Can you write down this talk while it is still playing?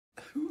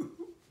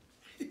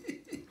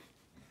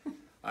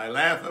I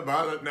laugh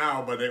about it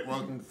now, but it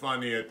wasn't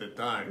funny at the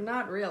time.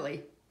 Not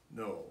really.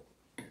 No.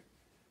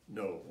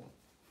 No.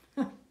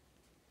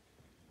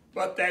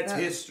 But that's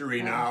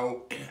history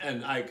now,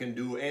 and I can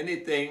do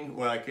anything.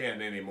 Well, I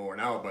can't anymore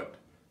now, but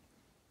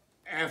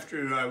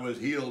after I was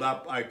healed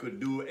up, I could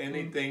do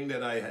anything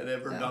that I had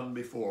ever done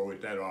before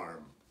with that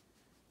arm.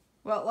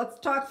 Well, let's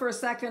talk for a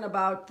second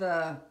about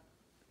the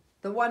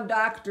one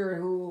doctor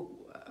who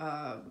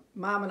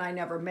Mom and I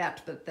never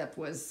met, but that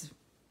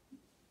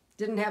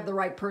didn't have the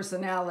right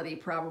personality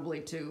probably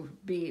to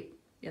be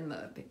in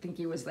I think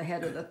he was the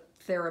head of the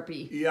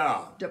therapy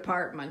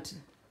department.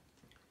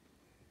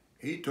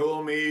 He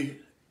told me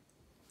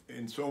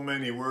in so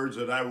many words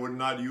that I would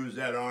not use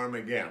that arm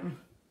again.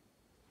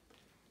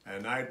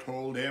 And I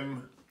told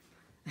him,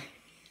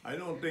 I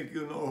don't think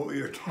you know who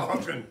you're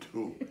talking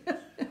to.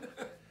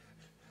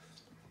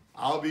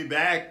 I'll be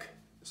back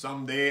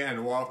someday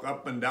and walk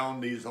up and down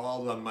these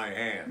halls on my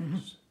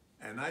hands.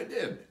 And I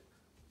did.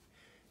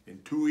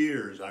 In 2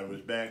 years, I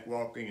was back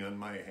walking on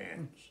my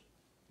hands.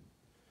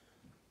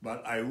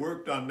 But I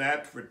worked on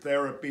that for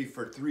therapy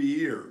for 3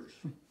 years.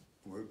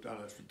 Worked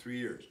on it for 3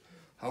 years.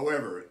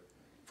 However,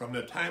 from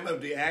the time of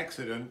the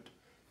accident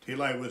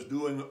till I was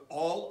doing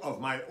all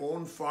of my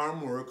own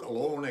farm work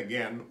alone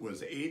again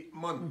was 8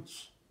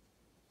 months.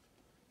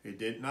 It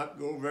did not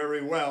go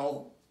very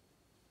well,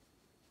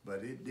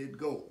 but it did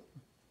go.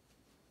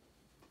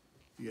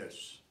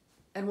 Yes.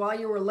 And while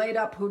you were laid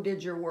up, who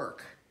did your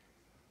work?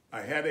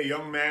 I had a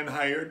young man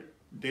hired,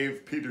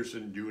 Dave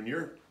Peterson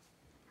Jr.,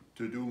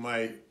 to do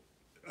my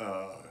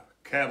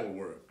cattle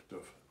work,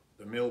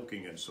 the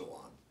milking and so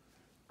on.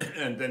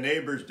 And the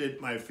neighbors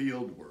did my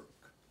field work.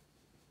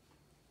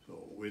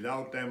 So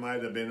without them,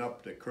 I'd have been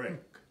up the creek.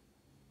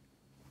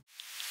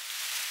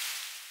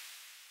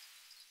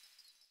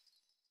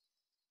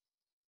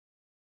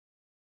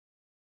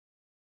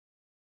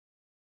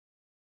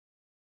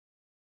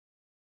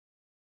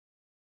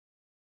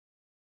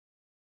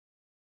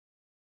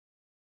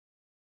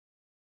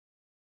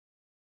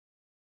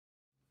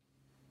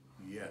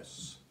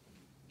 Yes.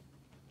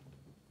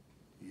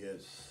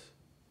 Yes.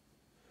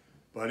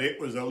 But it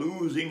was a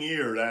losing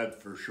year,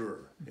 that for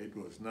sure. It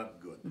was not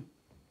good.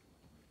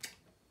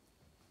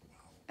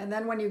 And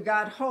then when you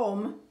got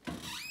home,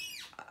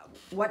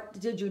 what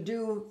did you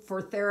do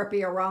for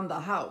therapy around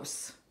the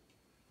house?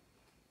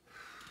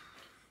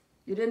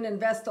 You didn't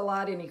invest a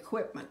lot in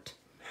equipment.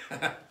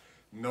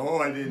 No,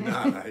 I did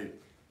not. I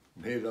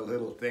made a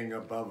little thing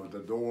above the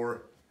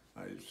door.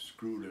 I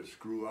screwed a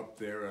screw up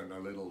there and a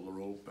little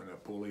rope and a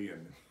pulley,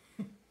 and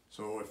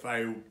so if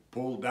I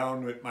pulled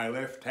down with my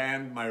left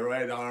hand, my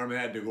right arm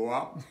had to go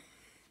up,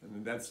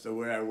 and that's the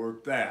way I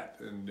worked that.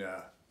 And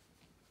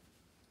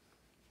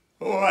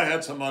I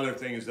had some other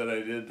things that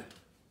I did,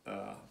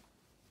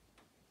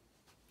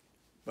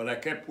 but I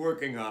kept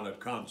working on it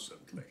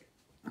constantly.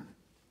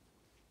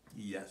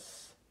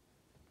 Yes.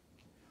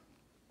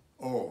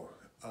 Oh,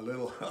 a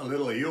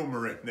little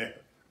humor in there.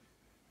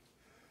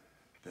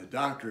 The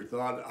doctor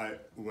thought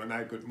when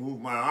I could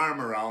move my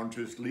arm around,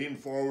 just lean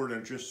forward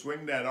and just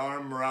swing that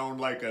arm around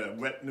like a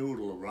wet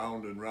noodle,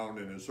 round and round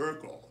in a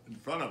circle in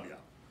front of you.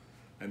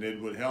 And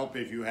it would help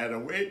if you had a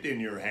weight in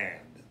your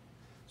hand.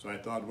 So I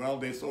thought, well,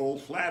 this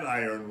old flat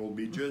iron will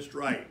be just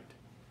right.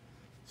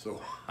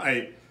 So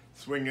I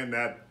swinging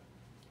that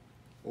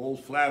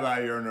old flat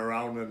iron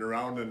around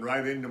and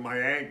right into my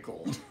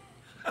ankle.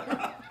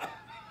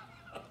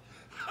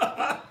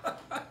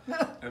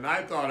 And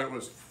I thought it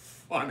was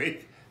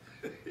funny.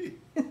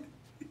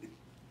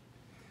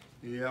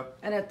 Yep.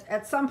 And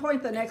at some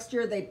point the next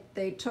year,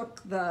 they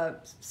took the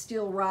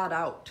steel rod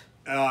out.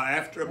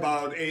 After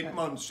about 8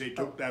 months, they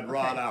took that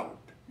rod out.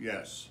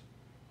 Yes.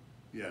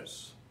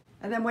 Yes.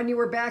 And then when you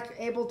were back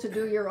able to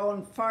do your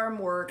own farm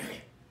work,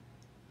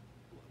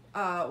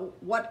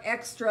 what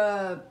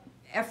extra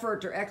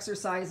effort or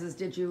exercises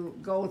did you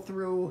go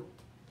through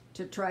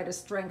to try to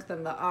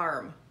strengthen the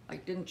arm?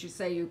 Like, didn't you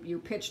say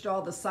you pitched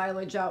all the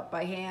silage out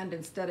by hand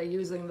instead of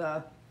using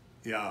the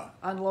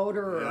unloader?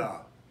 Or, yeah.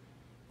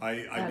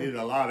 I did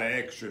a lot of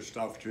extra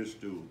stuff just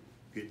to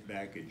get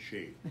back in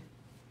shape.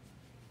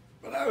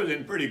 But I was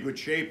in pretty good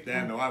shape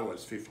then. No, I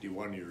was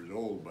 51 years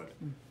old, but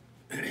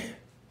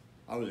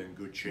I was in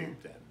good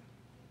shape then.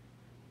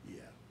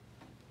 Yeah.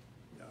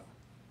 Yeah.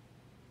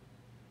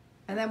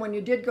 And then when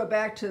you did go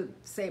back to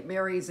St.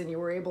 Mary's and you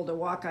were able to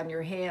walk on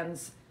your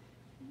hands,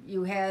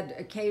 you had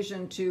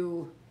occasion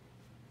to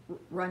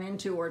run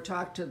into or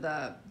talk to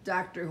the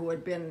doctor who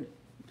had been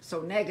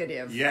so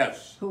negative.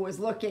 Yes. Who was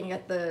looking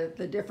at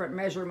the different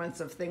measurements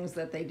of things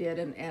that they did.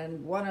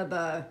 And one of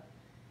the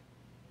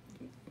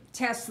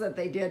tests that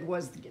they did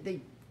was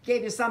they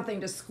gave you something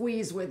to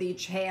squeeze with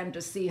each hand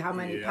to see how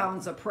many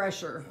pounds of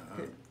pressure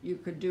you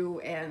could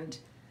do. And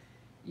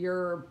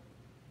your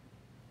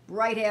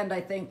right hand,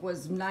 I think,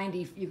 was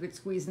 90, you could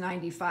squeeze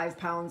 95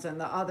 pounds, and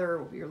the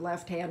other, your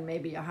left hand,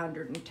 maybe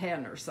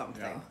 110 or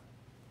something. Yeah.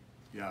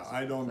 Yeah,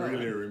 I don't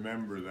really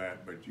remember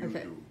that, but you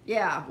do.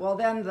 Yeah, well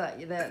then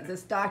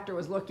this doctor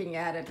was looking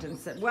at it and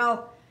said,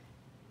 well,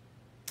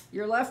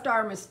 your left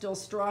arm is still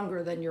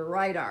stronger than your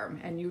right arm.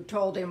 And you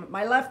told him,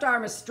 my left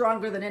arm is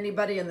stronger than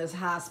anybody in this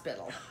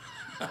hospital.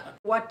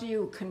 What do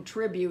you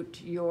contribute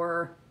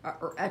or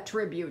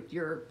attribute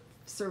your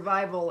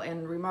survival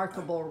and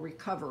remarkable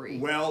recovery?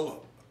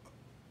 Well,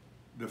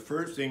 the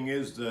first thing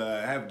is to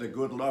have the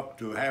good luck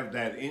to have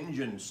that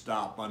engine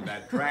stop on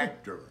that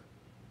tractor.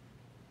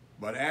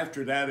 But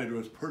after that, it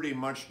was pretty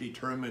much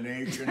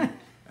determination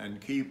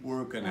and keep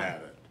working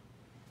at it.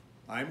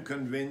 I'm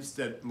convinced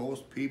that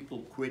most people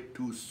quit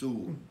too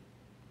soon.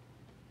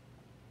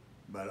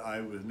 But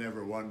I was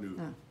never one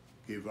to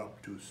give up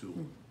too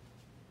soon.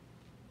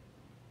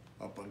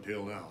 Up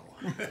until now.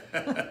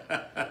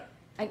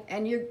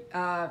 And you,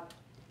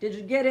 did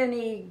you get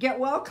any get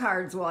well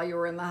cards while you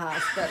were in the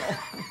hospital?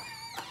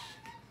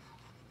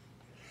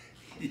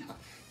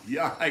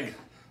 Yeah,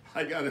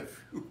 I got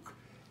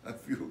a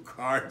few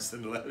cards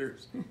and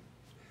letters.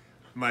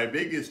 My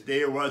biggest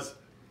day was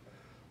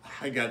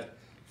I got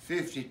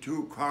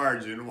 52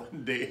 cards in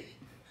one day.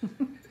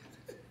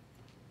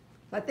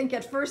 I think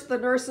at first the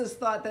nurses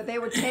thought that they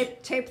would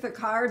tape the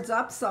cards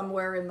up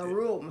somewhere in the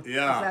room.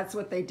 Yeah. 'Cause that's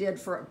what they did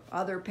for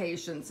other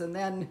patients. And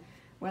then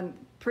when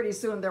pretty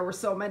soon there were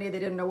so many they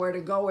didn't know where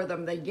to go with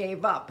them, they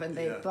gave up and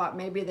they thought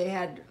maybe they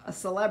had a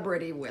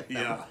celebrity with them.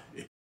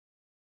 Yeah.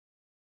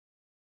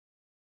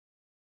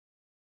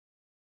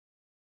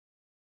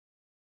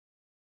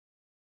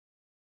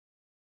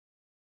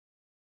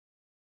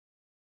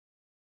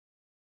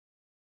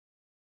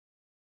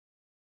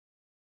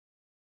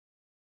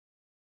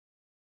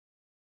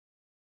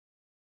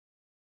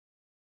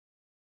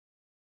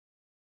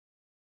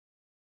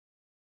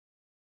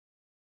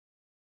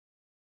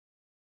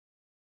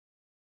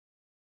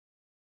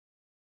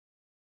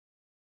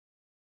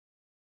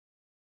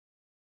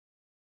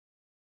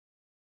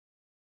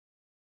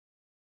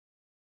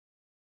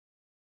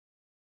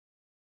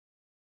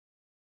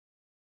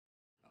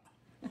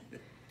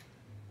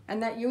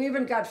 And that you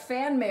even got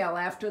fan mail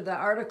after the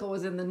article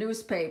was in the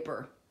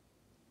newspaper.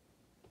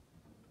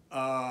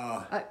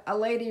 A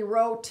lady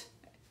wrote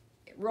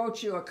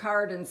you a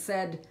card and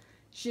said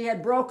she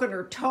had broken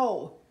her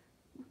toe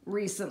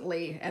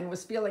recently and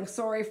was feeling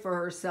sorry for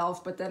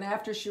herself, but then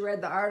after she read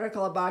the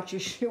article about you,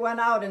 she went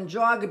out and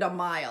jogged a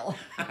mile.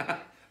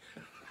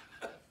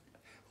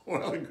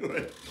 Well,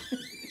 good.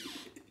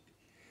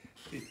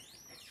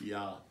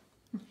 Yeah.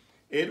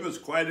 It was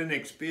quite an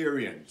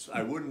experience.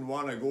 I wouldn't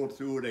want to go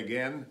through it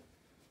again,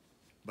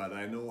 but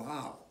I know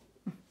how.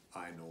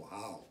 I know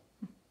how.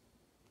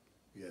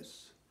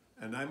 Yes.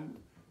 And I'm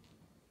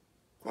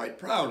quite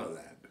proud of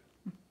that.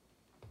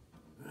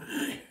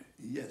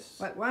 Yes.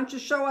 But why don't you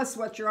show us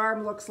what your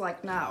arm looks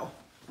like now?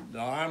 The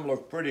arm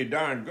looks pretty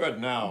darn good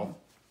now.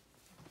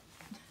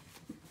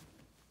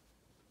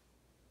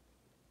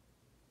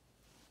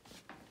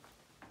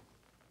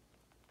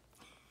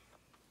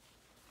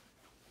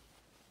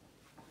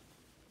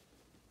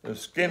 The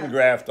skin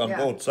graft on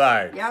both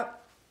sides.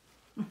 Yep.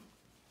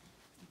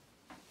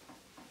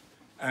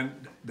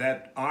 And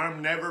that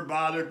arm never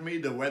bothered me.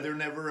 The weather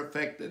never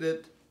affected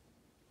it.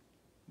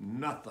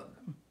 Nothing.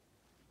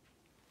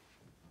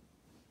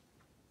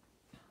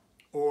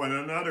 Oh, and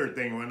another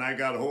thing, when I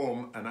got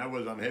home and I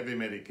was on heavy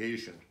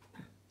medication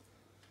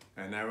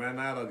and I ran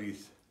out of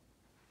these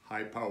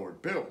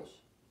high-powered pills.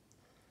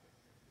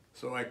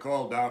 So I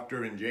called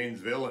doctor in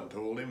Janesville and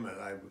told him that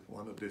I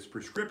wanted this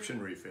prescription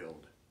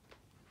refilled.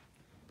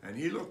 And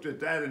he looked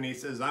at that and he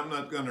says, I'm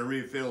not going to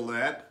refill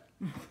that.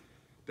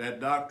 That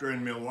doctor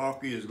in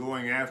Milwaukee is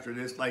going after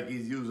this like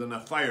he's using a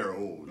fire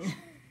hose.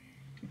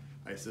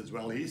 I says,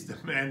 well, he's the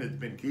man that's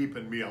been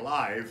keeping me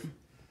alive.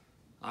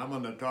 I'm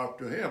going to talk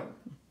to him.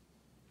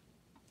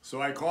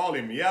 So I called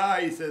him.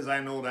 Yeah, he says, I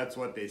know that's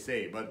what they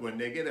say. But when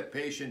they get a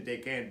patient they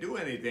can't do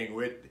anything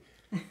with,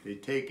 they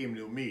take him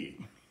to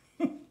me.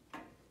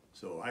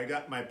 So I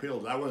got my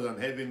pills. I was on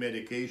heavy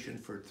medication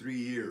for 3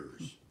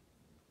 years.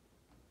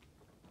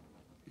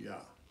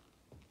 Yeah.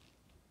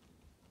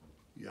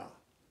 Yeah.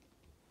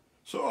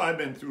 So I've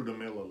been through the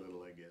mill a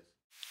little, I